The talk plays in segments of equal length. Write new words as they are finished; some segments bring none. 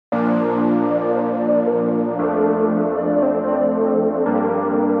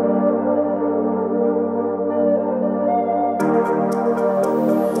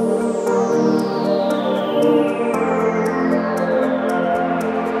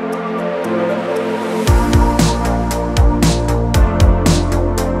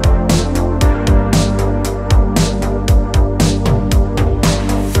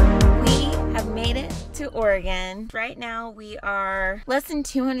are less than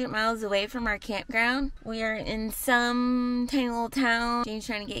 200 miles away from our campground. We are in some tiny little town. Jane's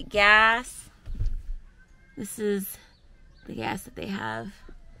trying to get gas. This is the gas that they have.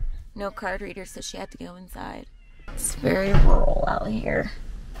 No card reader, so she had to go inside. It's very rural out here.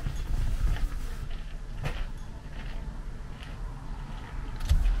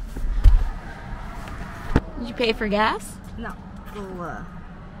 Did you pay for gas? No. We'll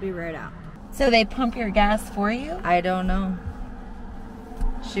be right out. So they pump your gas for you? I don't know.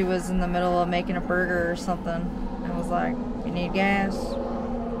 She was in the middle of making a burger or something and was like, "You need gas?" I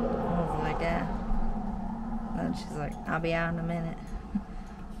was like, "Yeah." And she's like, "I'll be out in a minute."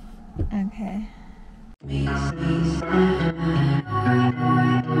 Okay.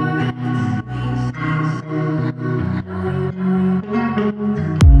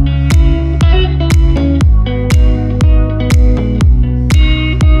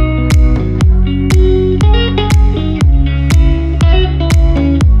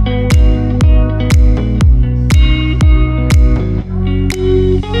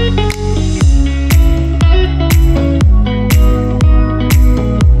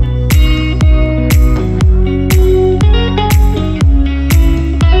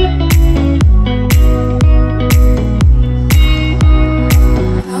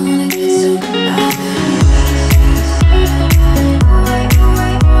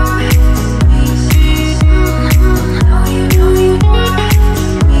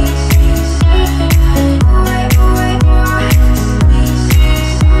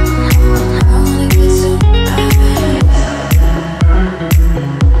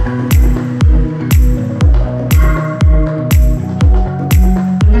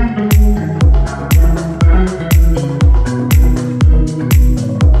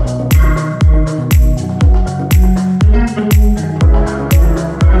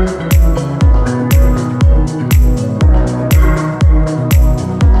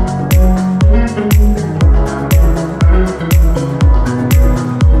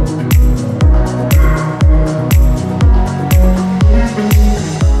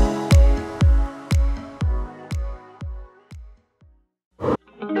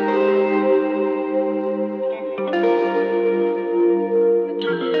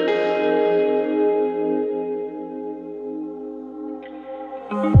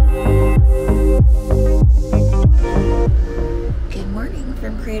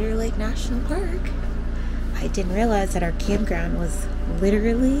 National Park. I didn't realize that our campground was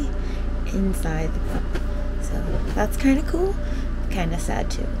literally inside the park. So that's kind of cool, kind of sad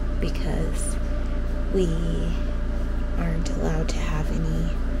too, because we aren't allowed to have any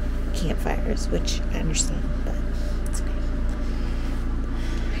campfires, which I understand, but it's okay.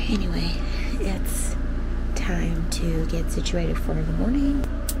 Anyway, it's time to get situated for the morning.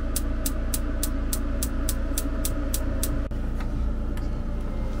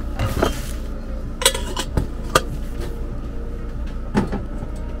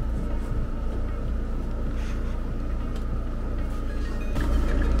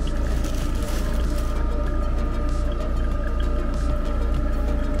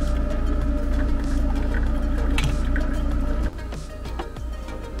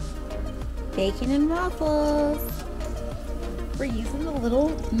 Bacon and waffles. We're using the little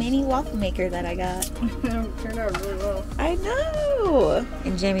mini waffle maker that I got. It turned out really well. I know.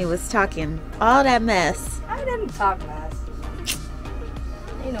 And Jamie was talking all that mess. I didn't talk mess.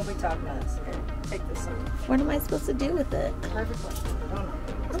 You know we talk mess. Here, take this one. What am I supposed to do with it? Perfect question. I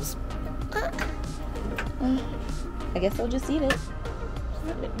don't know. I guess I'll just eat it.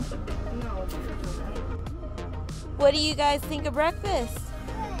 No. What do you guys think of breakfast?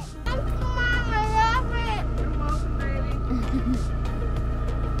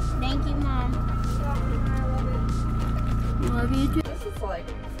 Thank you, Mom. Love you too. This is like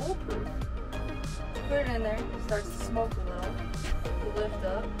foolproof. Put it in there, it starts to smoke a little. You lift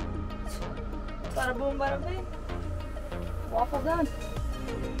up. Bada boom, bada bing. Waffle done.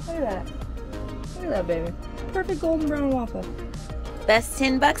 Look at that. Look at that, baby. Perfect golden brown waffle. Best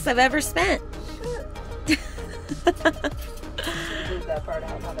 $10 I've ever spent. Leave that part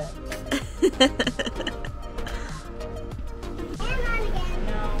out, my bad.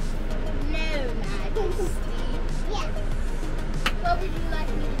 What would you like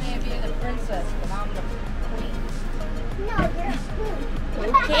me to do? Maybe you're the princess, but I'm the queen. No, you're a queen.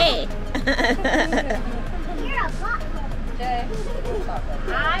 Okay. You're a black one. Okay.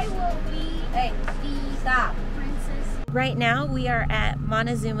 I will be Hey, stop. princess. Right now we are at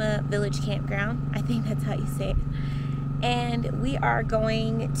Montezuma Village Campground. I think that's how you say it. and we are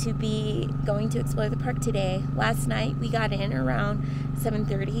going to explore the park today. Last night we got in around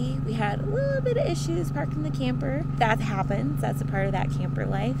 7:30. We had a little bit of issues parking the camper. That happens. That's a part of that camper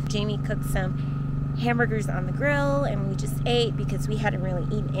life. Jamie cooked some hamburgers on the grill and we just ate because we hadn't really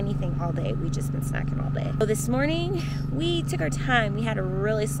eaten anything all day. We just been snacking all day. So this morning we took our time. We had a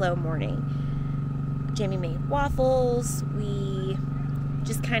really slow morning. Jamie made waffles. We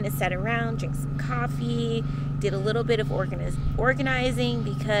just kind of sat around, drank some coffee, did a little bit of organizing,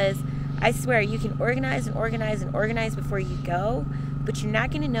 because I swear you can organize and organize and organize before you go, but you're not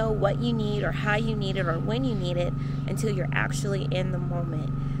going to know what you need or how you need it or when you need it until you're actually in the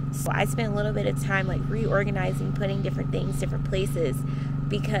moment. So I spent a little bit of time like reorganizing, putting different things, different places,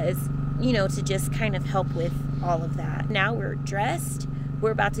 because, you know, to just kind of help with all of that. Now we're dressed.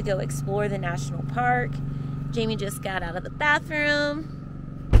 We're about to go explore the national park. Jamie just got out of the bathroom.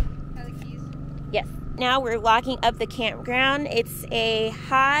 Yes. Now we're locking up the campground. It's a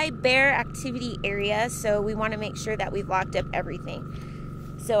high bear activity area, so we want to make sure that we've locked up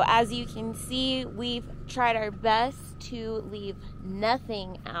everything. So as you can see, we've tried our best to leave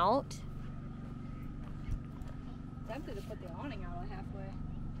nothing out. I'm tempted to put the awning out halfway,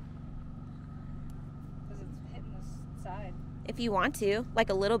 because it's hitting the side. If you want to, like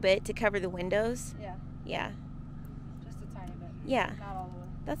a little bit to cover the windows. Yeah. Yeah. Just a tiny bit. Yeah. Not all the way.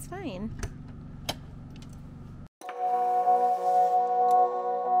 That's fine.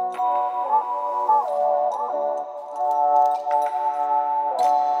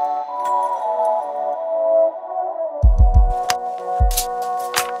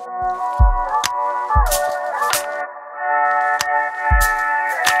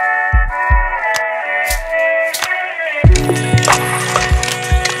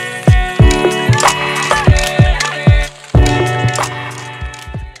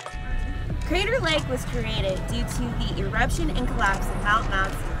 Was created due to the eruption and collapse of Mount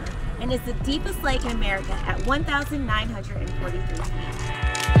Malizio and is the deepest lake in America at 1,943 feet.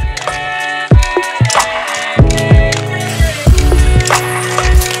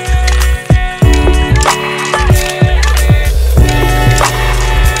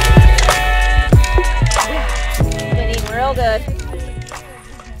 Getting real good.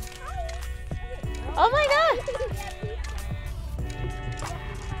 Oh my God!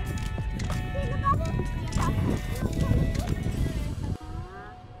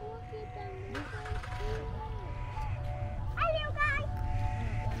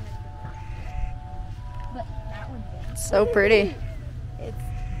 So pretty. It's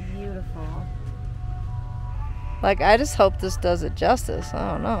beautiful. Like, I just hope this does it justice.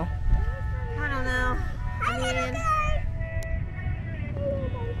 I don't know. I don't know. I mean,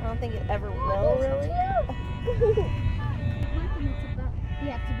 I don't think it ever will, really. You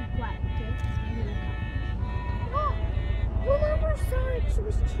have to be quiet, okay? Remember Sarge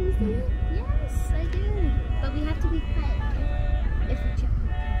was cheesy? Yes, I do. But we have to be quiet, okay? If we check.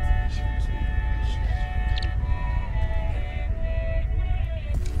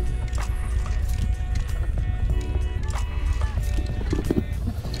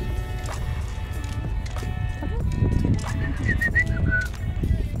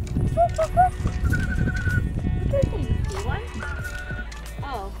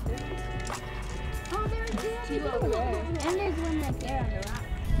 And there's one right there on the rock.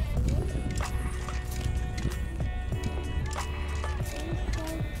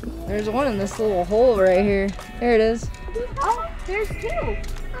 There's one in this little hole right here. There it is. Oh, there's two.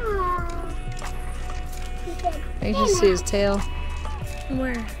 You can see his tail.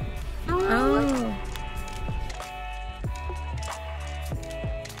 Where? Oh.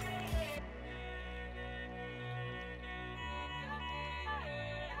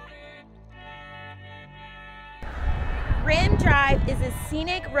 Rim Drive is a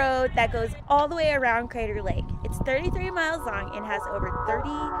scenic road that goes all the way around Crater Lake. It's 33 miles long and has over 30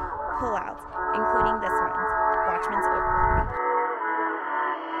 pullouts, including this one, Watchman's Overlook.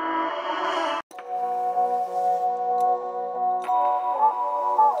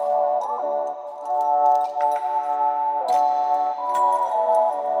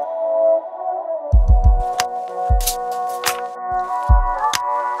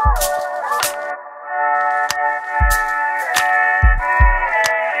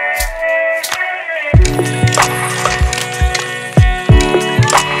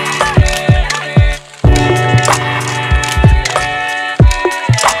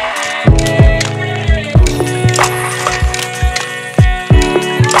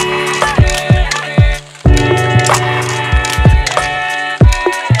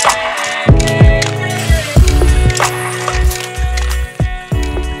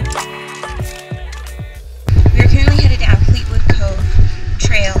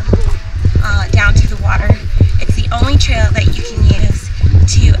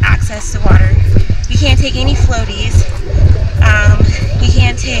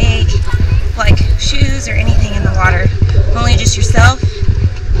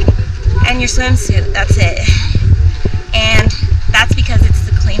 swimsuit. That's it. And that's because it's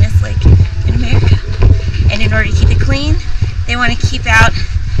the cleanest lake in America. And in order to keep it clean, they want to keep out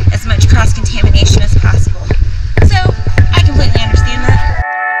as much cross-contamination as possible. So I completely understand that.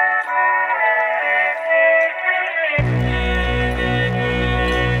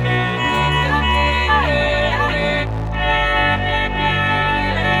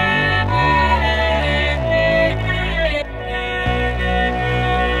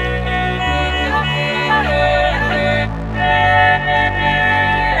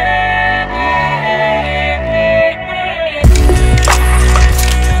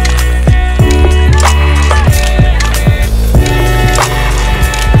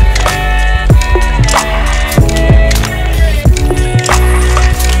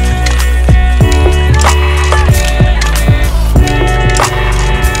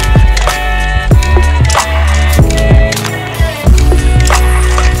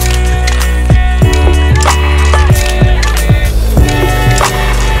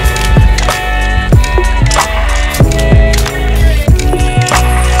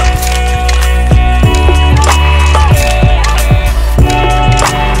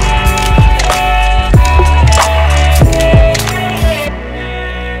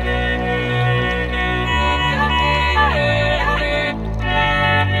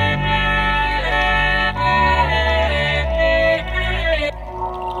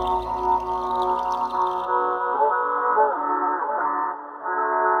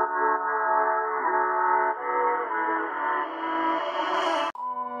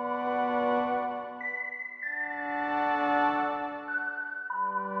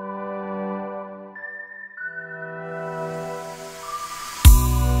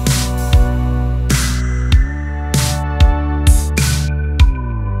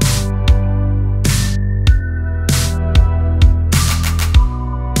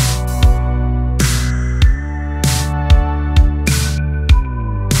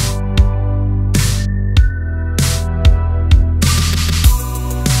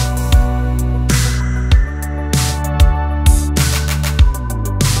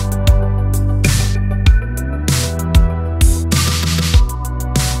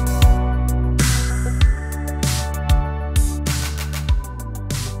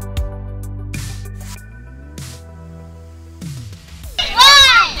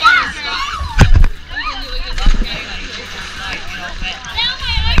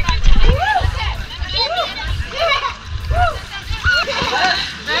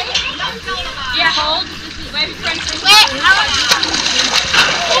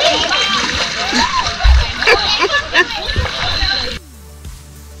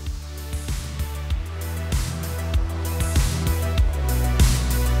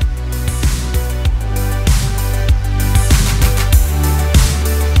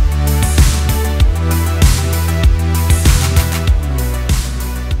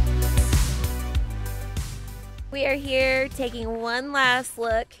 We are here taking one last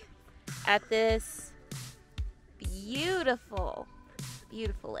look at this beautiful,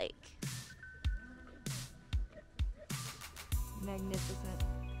 beautiful lake. Magnificent.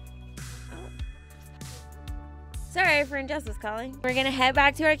 Sorry, our friend Jess was calling. We're gonna head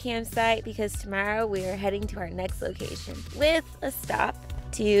back to our campsite because tomorrow we are heading to our next location with a stop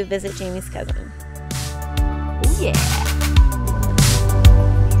to visit Jamie's cousin. Oh yeah.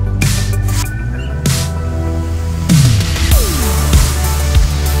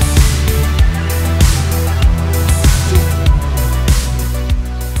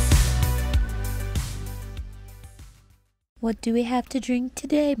 What do we have to drink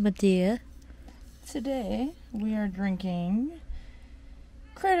today, my dear? Today we are drinking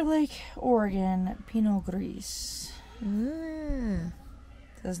Crater Lake, Oregon Pinot Gris.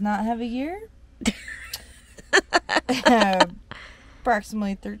 Does not have a year.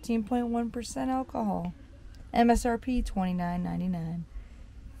 Approximately 13.1% alcohol. MSRP $29.99.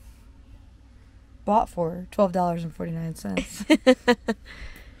 Bought for $12.49.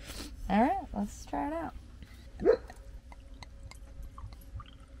 All right, let's try it out.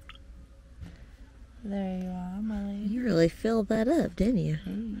 There you are, my lady. You really filled that up, didn't you?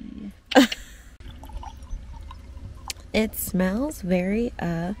 Hey. It smells very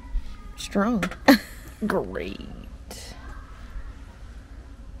strong. Great.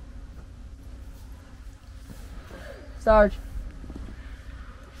 Sarge.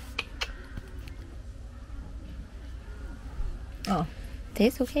 Oh.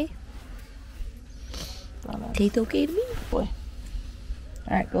 Tastes okay. Tastes okay to me. Boy.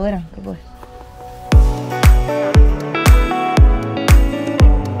 Alright, go lay down. Good boy.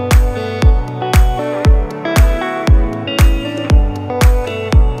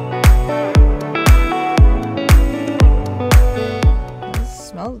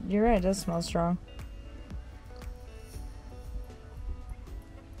 does smell strong.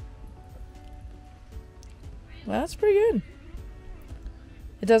 Well, that's pretty good.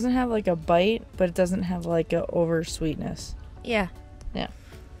 It doesn't have like a bite, but it doesn't have like a over sweetness. Yeah. Yeah.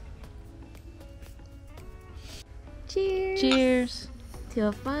 Cheers. Cheers. To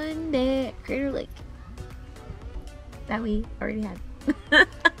a fun day at Crater Lake. That we already had.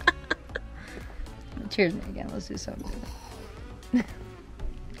 Cheers, Megan. Let's do something.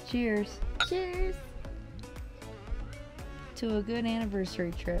 Cheers. Cheers. To a good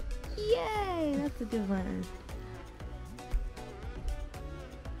anniversary trip. Yay, that's a good one.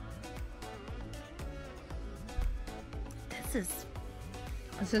 This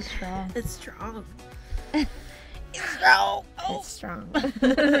is strong. It's strong. It's strong. It's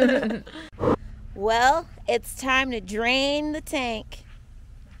strong. Well, it's time to drain the tank.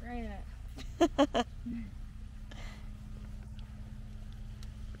 Drain it.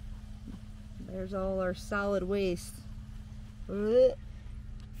 There's all our solid waste.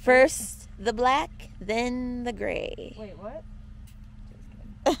 First the black, then the gray. Wait,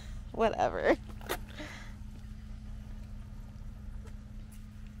 what? Whatever.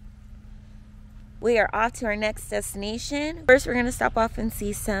 We are off to our next destination. First, we're gonna stop off and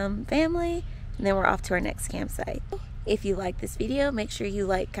see some family, and then we're off to our next campsite. If you like this video, make sure you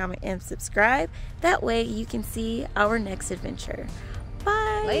like, comment, and subscribe. That way you can see our next adventure.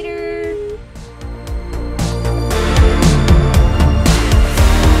 Bye. Later.